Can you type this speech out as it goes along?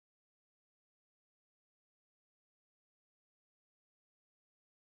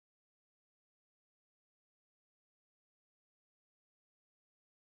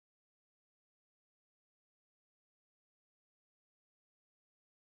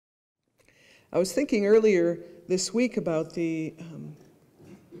I was thinking earlier this week about the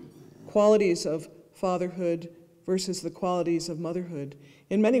qualities of fatherhood versus the qualities of motherhood.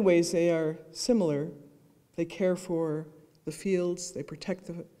 In many ways, they are similar. They care for the fields, they protect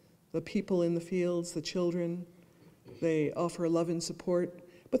the people in the fields, the children, they offer love and support.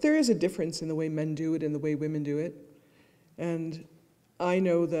 But there is a difference in the way men do it and the way women do it. And I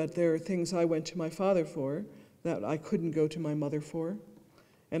know that there are things I went to my father for that I couldn't go to my mother for.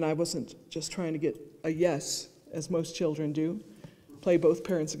 And I wasn't just trying to get a yes, as most children do, play both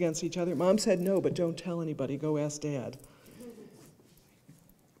parents against each other. Mom said no, but don't tell anybody, go ask Dad.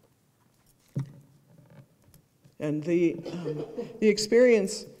 And the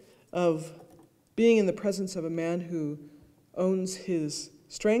experience of being in the presence of a man who owns his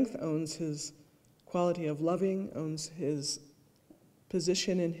strength, owns his quality of loving, owns his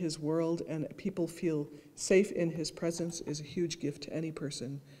position in his world, and people feel safe in his presence is a huge gift to any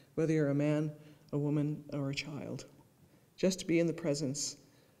person, whether you're a man, a woman, or a child. Just to be in the presence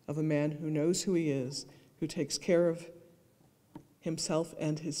of a man who knows who he is, who takes care of himself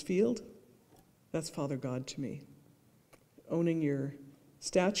and his field, that's Father God to me. Owning your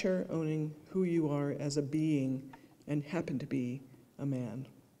stature, owning who you are as a being, and happen to be a man.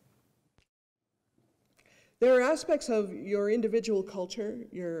 There are aspects of your individual culture,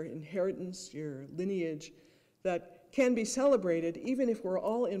 your inheritance, your lineage, that can be celebrated even if we're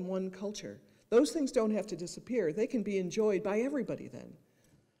all in one culture. Those things don't have to disappear. They can be enjoyed by everybody then.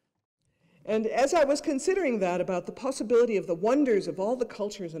 And as I was considering that about the possibility of the wonders of all the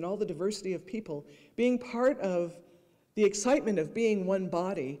cultures and all the diversity of people being part of the excitement of being one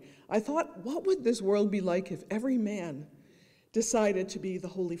body, I thought, what would this world be like if every man decided to be the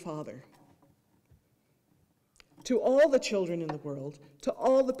Holy Father? To all the children in the world, to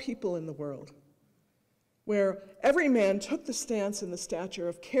all the people in the world, where every man took the stance and the stature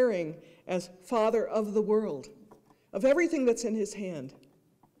of caring as father of the world, of everything that's in his hand.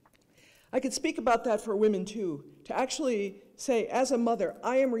 I could speak about that for women too, to actually say, as a mother,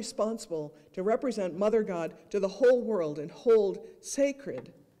 I am responsible to represent Mother God to the whole world and hold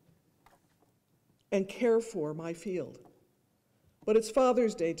sacred and care for my field. But it's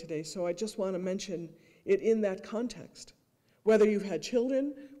Father's Day today, so I just want to mention it in that context. Whether you've had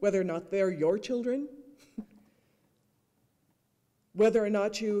children, whether or not they're your children, whether or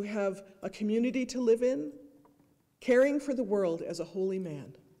not you have a community to live in, caring for the world as a holy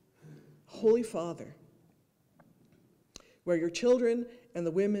man, Holy Father, where your children and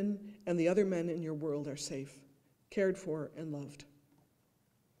the women and the other men in your world are safe, cared for and loved.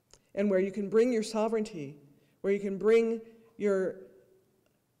 And where you can bring your sovereignty, where you can bring your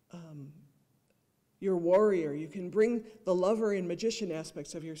warrior, you can bring the lover and magician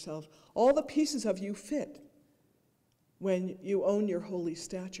aspects of yourself. All the pieces of you fit when you own your holy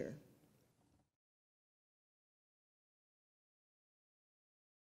stature.